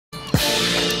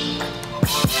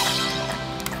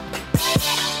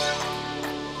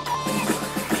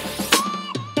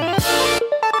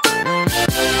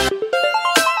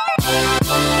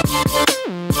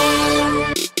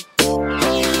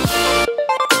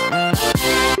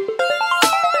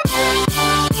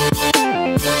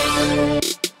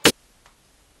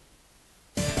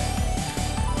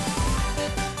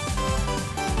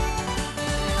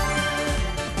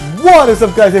What is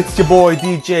up, guys? It's your boy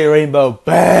DJ Rainbow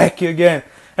back again,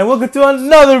 and welcome to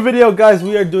another video, guys.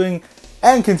 We are doing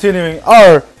and continuing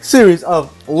our series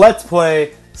of Let's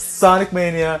Play Sonic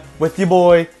Mania with your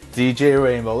boy DJ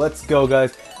Rainbow. Let's go,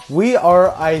 guys. We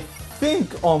are, I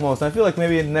think, almost. I feel like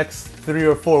maybe in the next 3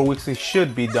 or 4 weeks we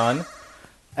should be done,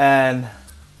 and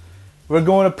we're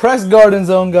going to Press Garden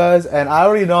Zone, guys. And I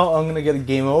already know I'm gonna get a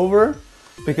game over,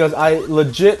 because I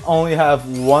legit only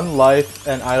have 1 life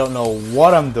and I don't know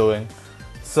what I'm doing.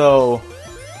 So,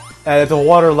 and it's a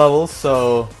water level,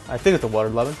 so I think it's a water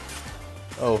level.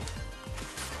 Oh.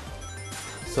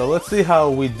 So let's see how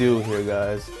we do here,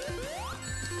 guys.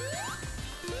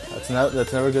 That's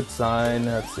never a good sign.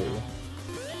 Let's see.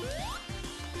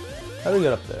 How do we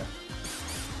get up there?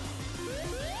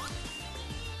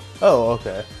 Oh,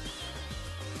 okay.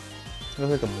 It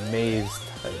looks like a maze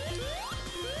type.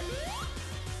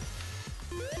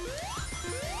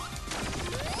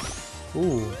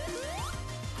 Ooh.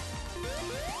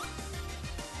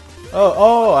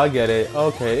 Oh, I get it.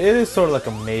 Okay, it is sort of like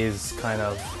a maze, kind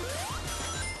of.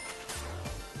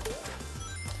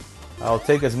 I'll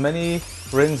take as many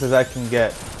rings as I can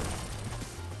get.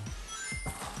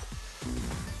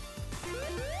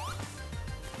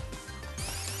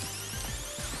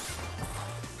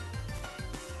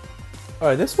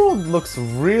 Alright, this world looks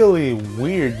really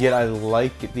weird, yet I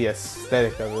like the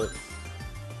aesthetic of it.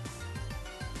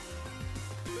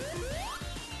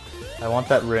 I want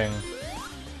that ring.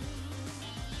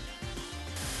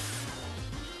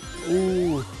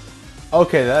 Ooh.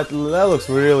 Okay, that looks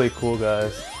really cool,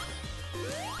 guys.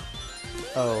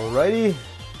 Alrighty.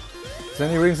 As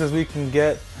many rings as we can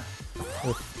get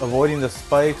with avoiding the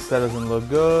spikes. That doesn't look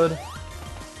good.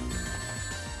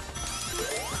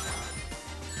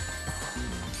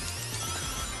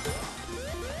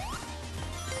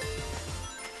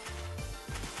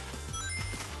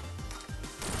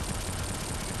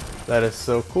 That is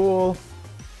so cool.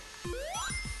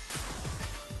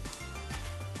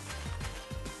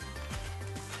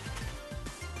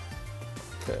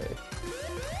 Okay.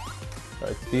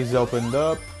 Alright, these opened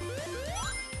up.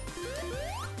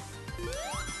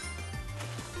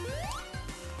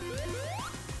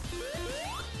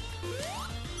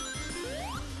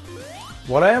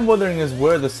 What I am wondering is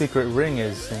where the secret ring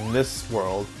is in this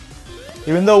world.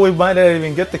 Even though we might not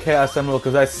even get the Chaos Emerald,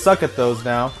 because I suck at those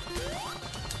now.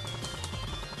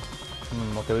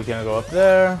 Okay, we can't go up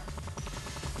there.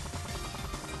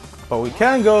 But we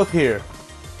can go up here.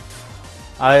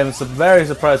 I am very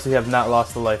surprised we have not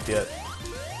lost a life yet.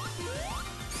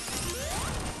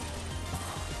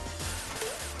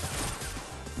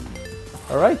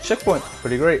 Alright, checkpoint.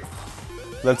 Pretty great.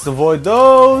 Let's avoid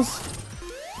those.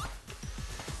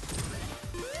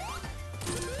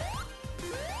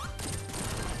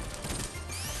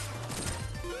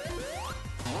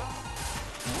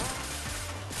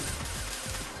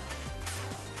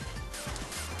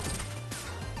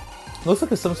 Looks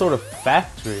like it's some sort of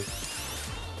factory.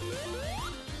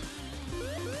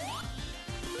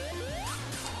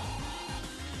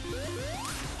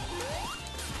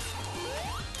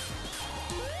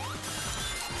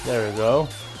 There we go.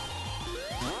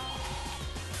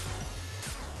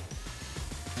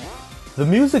 The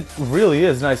music really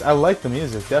is nice. I like the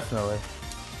music, definitely.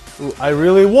 Ooh, I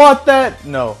really want that!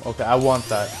 No, okay, I want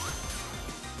that.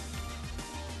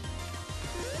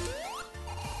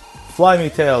 Fly me,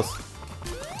 Tails.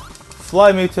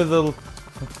 Fly me to the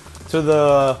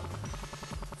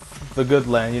good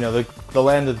land, you know, the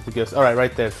land of the gifts. Alright,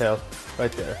 right there, Tails.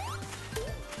 Right there.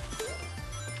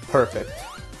 Perfect.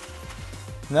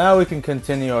 Now we can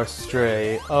continue our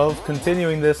stray of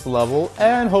continuing this level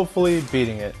and hopefully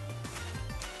beating it.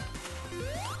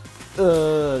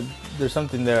 There's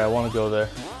something there, I want to go there.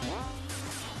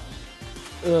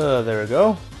 There we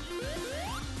go.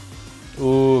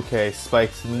 Okay,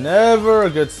 spikes, never a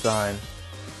good sign.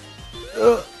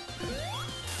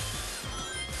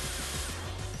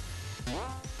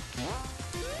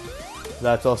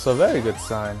 That's also a very good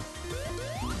sign.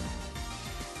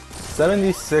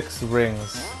 76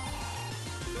 rings.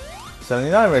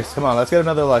 79 rings. Come on, let's get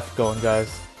another life going,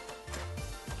 guys.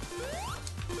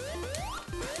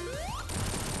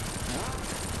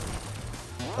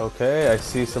 Okay, I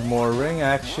see some more ring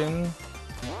action.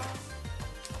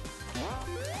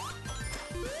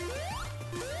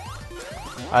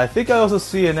 I think I also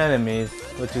see an enemy,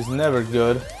 which is never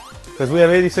good, because we have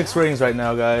 86 rings right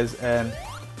now, guys, and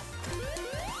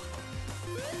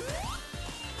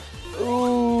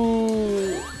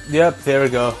ooh, yep, there we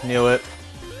go, knew it.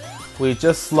 We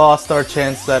just lost our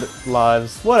chance at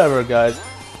lives. Whatever, guys.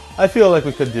 I feel like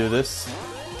we could do this.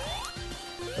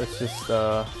 Let's just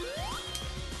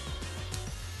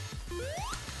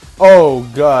Oh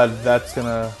god, that's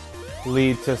gonna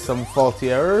lead to some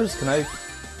faulty errors. Can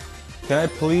I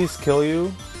please kill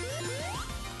you?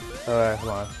 Alright, come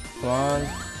on. Come on.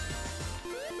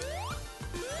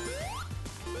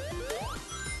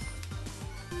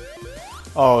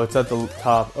 Oh, it's at the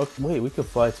top. Okay, wait, we could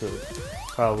fly to it.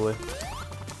 Probably.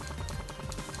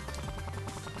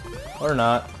 Or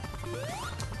not.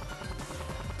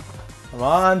 Come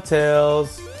on,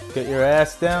 Tails. Get your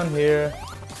ass down here.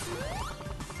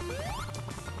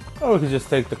 Or we could just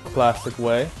take the classic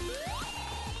way.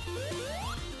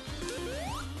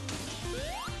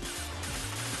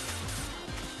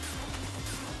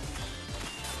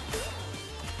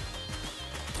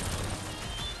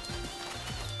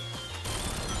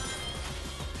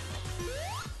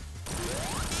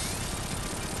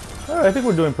 Alright, I think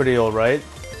we're doing pretty alright.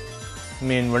 I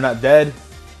mean, we're not dead.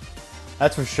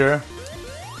 That's for sure.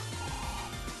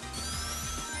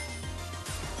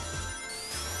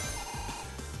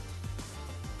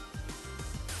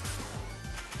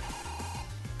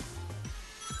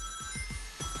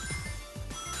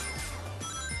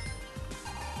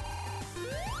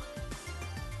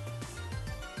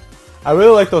 I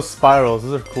really like those spirals.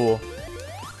 Those are cool.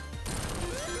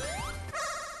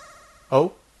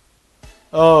 Oh.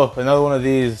 Oh, another one of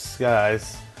these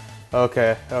guys.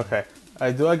 Okay, okay.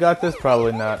 I got this?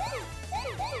 Probably not.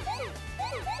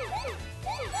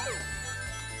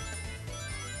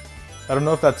 I don't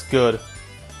know if that's good.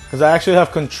 Because I actually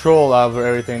have control over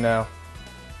everything now.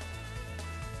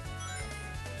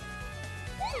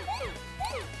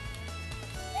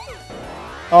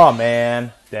 Oh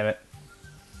man. Damn it.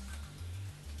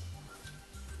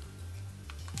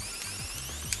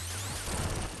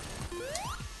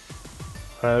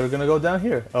 Alright, we're gonna go down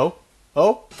here. Oh.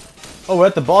 Oh. Oh, we're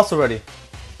at the boss already.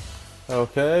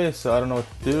 Okay, so I don't know what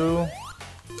to do.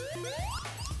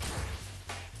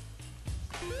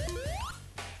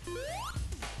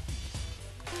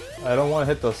 I don't want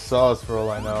to hit those saws for all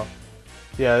I know.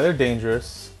 Yeah, they're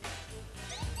dangerous.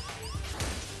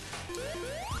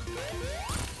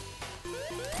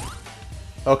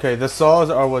 Okay, the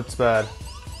saws are what's bad.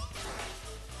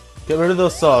 Get rid of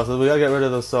those saws. We gotta get rid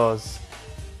of those saws.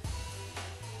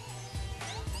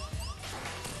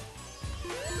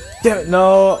 Damn it,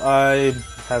 no, I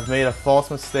have made a false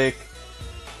mistake.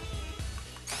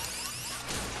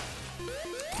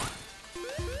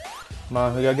 Come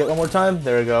on, we gotta get one more time.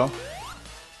 There we go.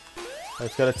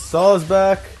 Let's get its saws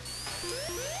back.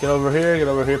 Get over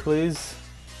here, please.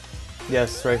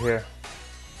 Yes, right here.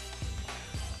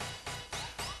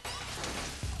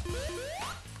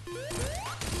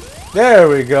 There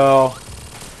we go.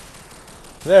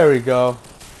 There we go.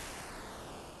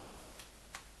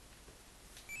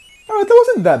 Alright, that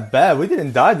wasn't that bad. We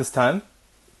didn't die this time.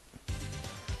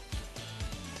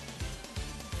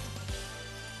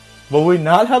 Will we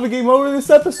not have a game over this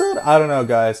episode? I don't know,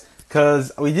 guys.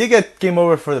 Because we did get game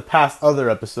over for the past other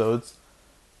episodes.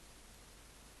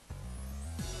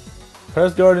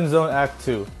 Press Garden Zone Act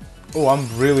 2. Oh, I'm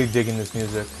really digging this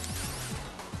music.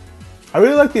 I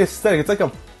really like the aesthetic. It's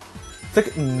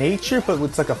like nature, but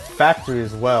it's like a factory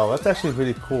as well. That's actually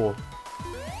really cool.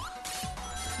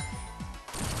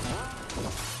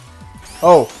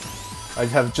 Oh, I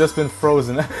have just been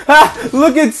frozen.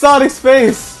 Look at Sonic's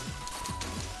face!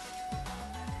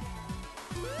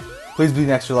 Please be an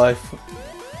extra life.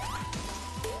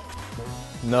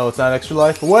 No, it's not extra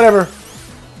life, but whatever.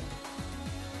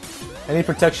 Any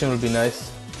protection would be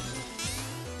nice.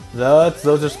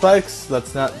 Those are spikes.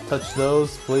 Let's not touch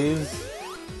those, please.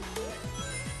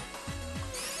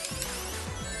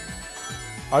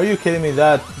 Are you kidding me?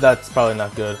 That's probably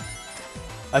not good.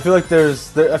 I feel like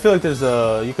there's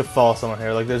a you could fall somewhere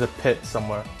here. Like there's a pit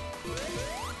somewhere.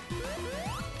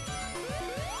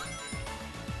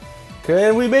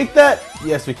 Can we make that?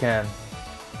 Yes, we can.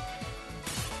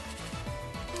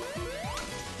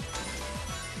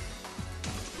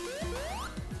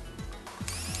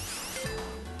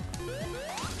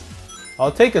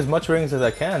 I'll take as much rings as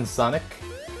I can, Sonic.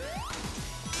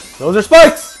 Those are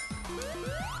spikes!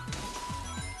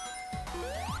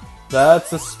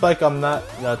 That's a spike. I'm not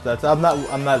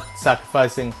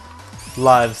sacrificing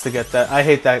lives to get that. I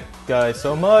hate that guy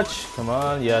so much. Come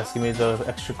on, yes, give me the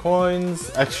extra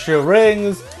coins, extra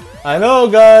rings. I know,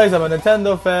 guys, I'm a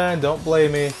Nintendo fan. Don't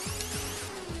blame me.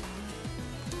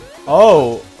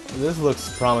 Oh, this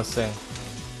looks promising.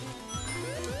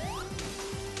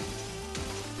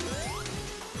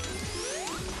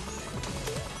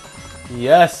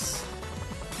 Yes.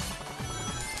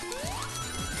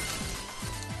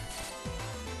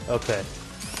 Okay.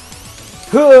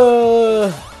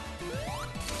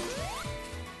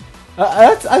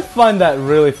 I find that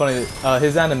really funny.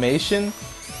 His animation.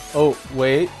 Oh,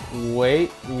 wait.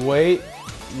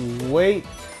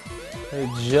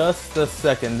 Just a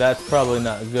second. That's probably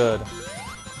not good.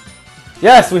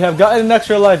 Yes, we have gotten an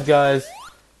extra life, guys.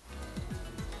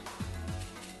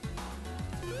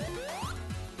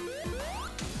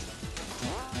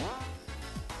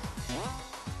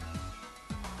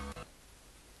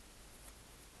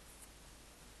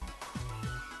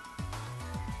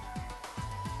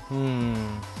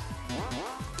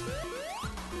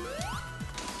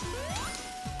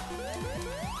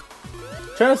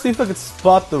 Trying to see if I could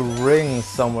spot the ring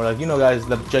somewhere. Like, you know, guys,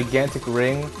 the gigantic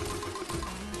ring.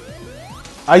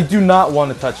 I do not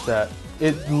want to touch that.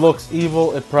 It looks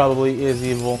evil. It probably is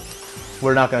evil.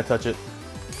 We're not going to touch it.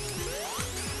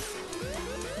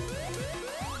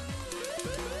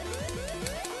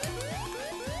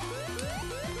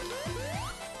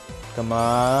 Come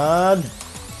on.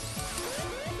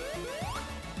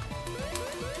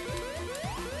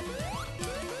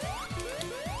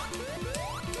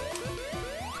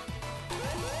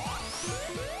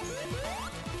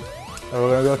 And we're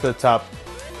gonna go to the top.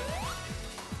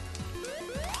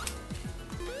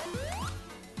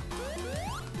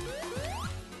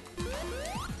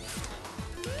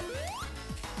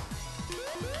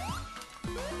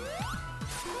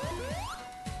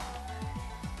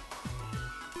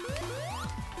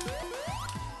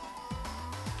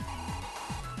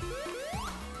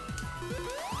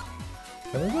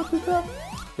 Can we go to the top? Yeah,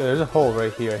 there's a hole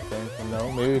right here, I think. No,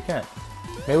 maybe we can't.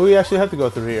 Maybe we actually have to go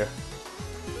through here.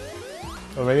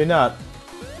 Or maybe not.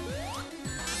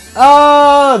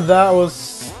 Ah, that was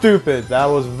stupid. That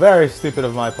was very stupid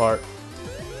of my part.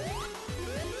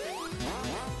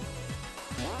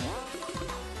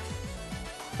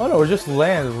 Oh no, we just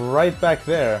land right back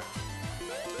there.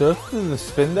 Do I have to do the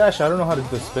spin dash? I don't know how to do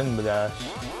the spin dash.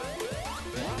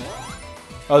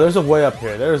 Oh, there's a way up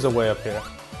here. There's a way up here.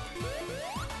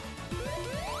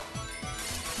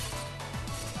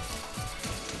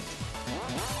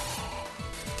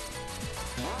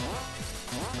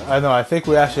 I know, I think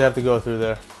we actually have to go through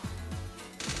there.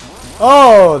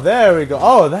 Oh, there we go.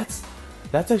 Oh, that's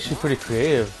actually pretty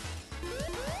creative.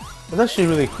 That's actually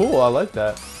really cool. I like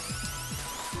that.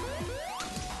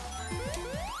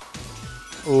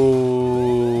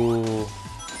 Ooh.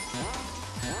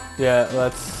 Yeah,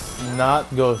 let's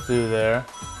not go through there.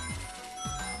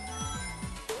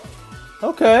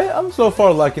 Okay, I'm so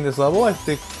far liking this level. I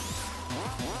think.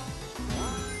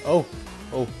 Oh.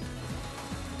 Oh.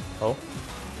 Oh.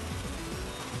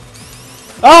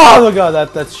 Oh my god,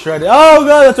 that's shredded. Oh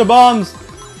god, that's our bombs!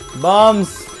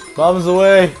 Bombs! Bombs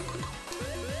away!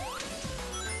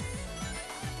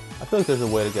 I feel like there's a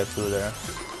way to get through there.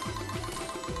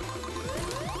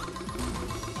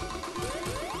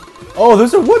 Oh,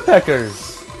 those are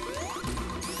woodpeckers!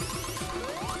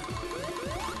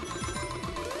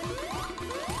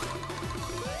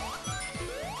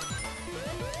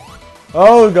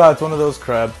 Oh god, it's one of those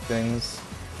crab things.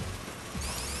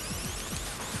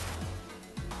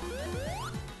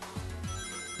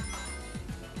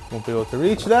 Won't be able to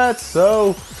reach that,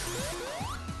 so...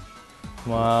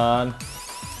 Come on.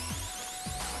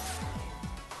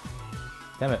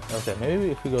 Damn it. Okay,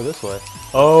 maybe if we go this way.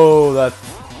 Oh, that...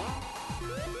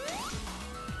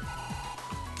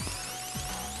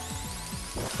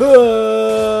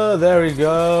 there we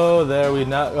go. There we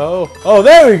not... Oh. Oh,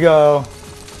 there we go!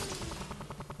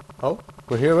 Oh,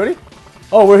 we're here already?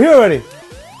 Oh, we're here already!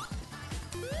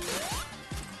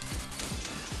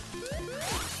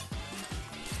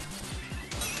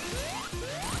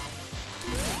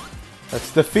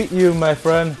 Let's defeat you, my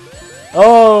friend.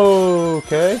 Oh,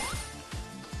 okay.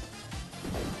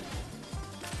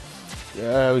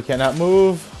 Yeah, we cannot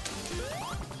move.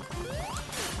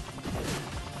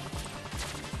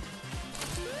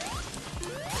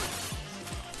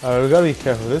 Alright, we gotta be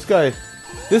careful. This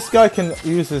guy can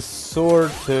use his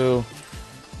sword to...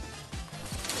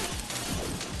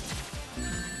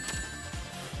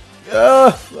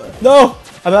 No!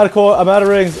 I'm out of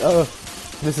rings.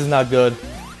 This is not good.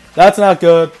 That's not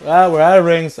good. We're out of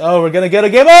rings. Oh, we're gonna get a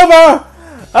game over!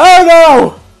 Oh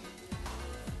no!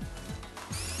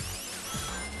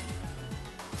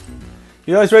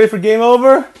 You guys ready for game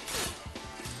over?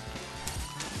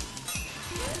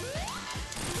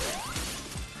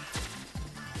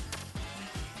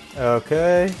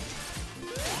 Okay.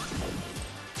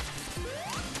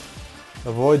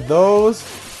 Avoid those.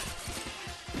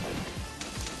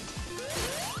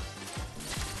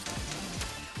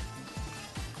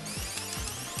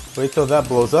 Wait till that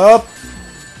blows up.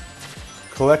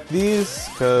 Collect these,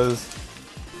 because...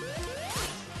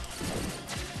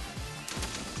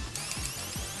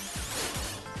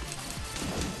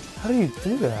 do you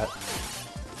do that?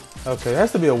 Okay, there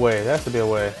has to be a way. There has to be a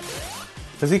way.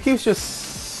 Because he keeps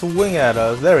just swinging at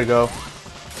us. There we go.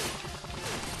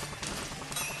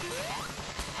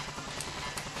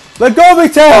 Let go of me,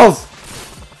 Tails!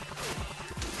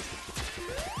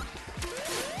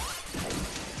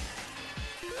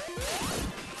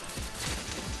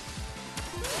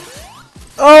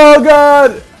 Oh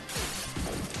god!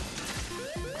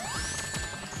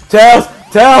 Tails!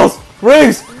 Tails!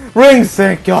 Rings! Rings!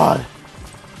 Thank god!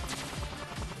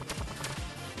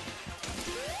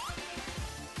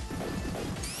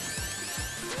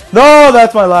 No!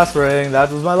 That's my last ring!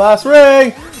 That was my last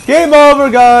ring! Game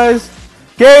over, guys!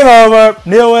 Game over!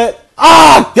 Knew it!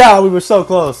 Ah! God, we were so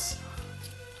close!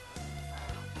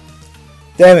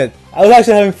 Damn it! I was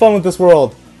actually having fun with this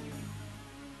world.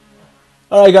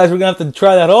 Alright guys, we're gonna have to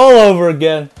try that all over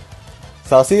again.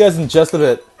 So I'll see you guys in just a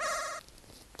bit.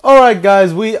 Alright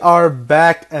guys, we are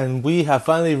back and we have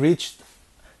finally reached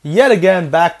yet again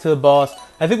back to the boss.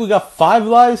 I think we got 5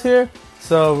 lives here.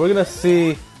 So we're gonna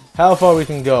see how far we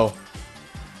can go.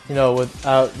 You know,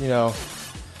 without, you know,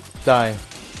 dying.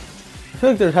 I feel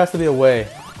like there has to be a way.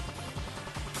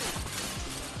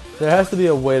 There has to be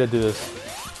a way to do this.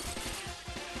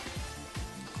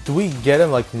 Do we get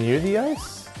him like near the ice?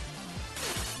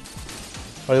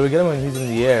 Or do we get him when he's in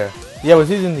the air? Yeah, when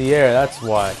he's in the air, that's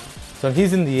why. So when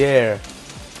he's in the air.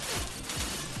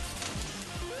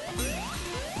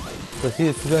 When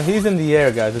he's in the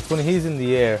air, guys. It's when he's in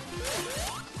the air.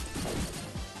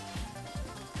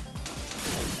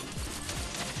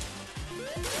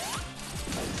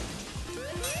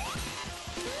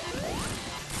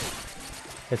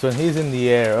 It's when he's in the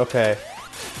air, okay.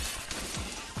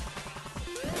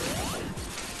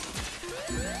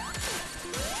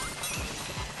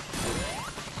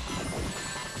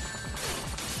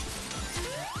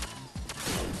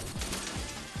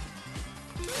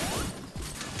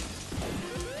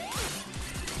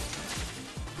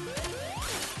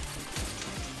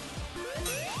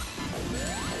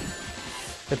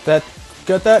 Get that,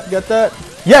 get that, get that.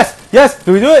 Yes, yes,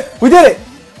 did we do it? We did it!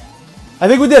 I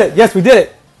think we did it. Yes, we did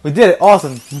it. We did it,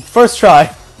 awesome. First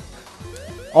try.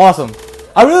 Awesome.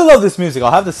 I really love this music,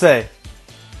 I'll have to say.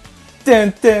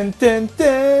 Dun, dun, dun,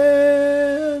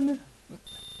 dun.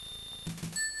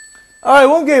 Alright,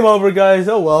 one game over, guys.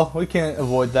 Oh well, we can't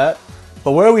avoid that.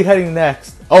 But where are we heading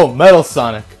next? Oh, Metal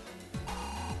Sonic.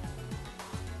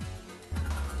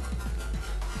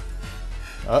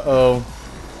 Uh-oh.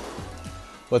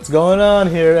 What's going on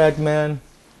here, Eggman?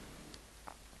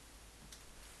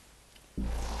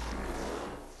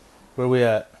 Where are we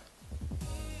at?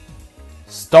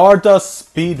 Stardust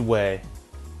Speedway.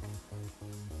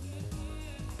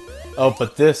 Oh,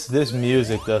 but this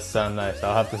music does sound nice.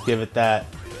 I'll have to give it that.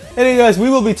 Anyway, guys, we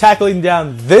will be tackling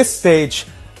down this stage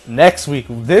next week.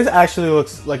 This actually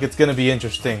looks like it's going to be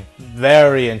interesting.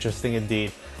 Very interesting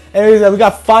indeed. Anyways, we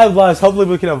got 5 lives. Hopefully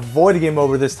we can avoid a game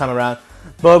over this time around.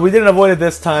 But we didn't avoid it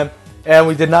this time. And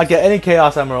we did not get any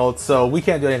Chaos Emeralds. So we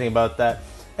can't do anything about that.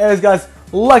 Anyways, guys,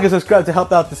 like and subscribe to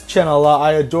help out this channel a lot.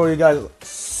 I adore you guys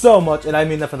so much. And I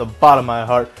mean that from the bottom of my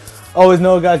heart. Always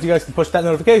know, guys, you guys can push that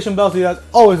notification bell so you guys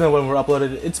always know when we're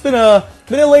uploaded. It's been a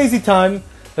lazy time.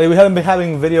 We haven't been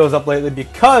having videos up lately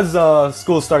because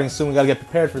school's starting soon. We gotta get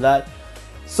prepared for that.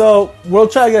 So we'll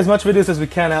try to get as much videos as we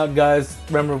can out, guys.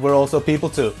 Remember, we're also people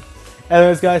too.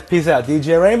 Anyways, guys, peace out.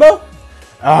 DJ Rainbow.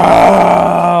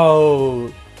 Oh.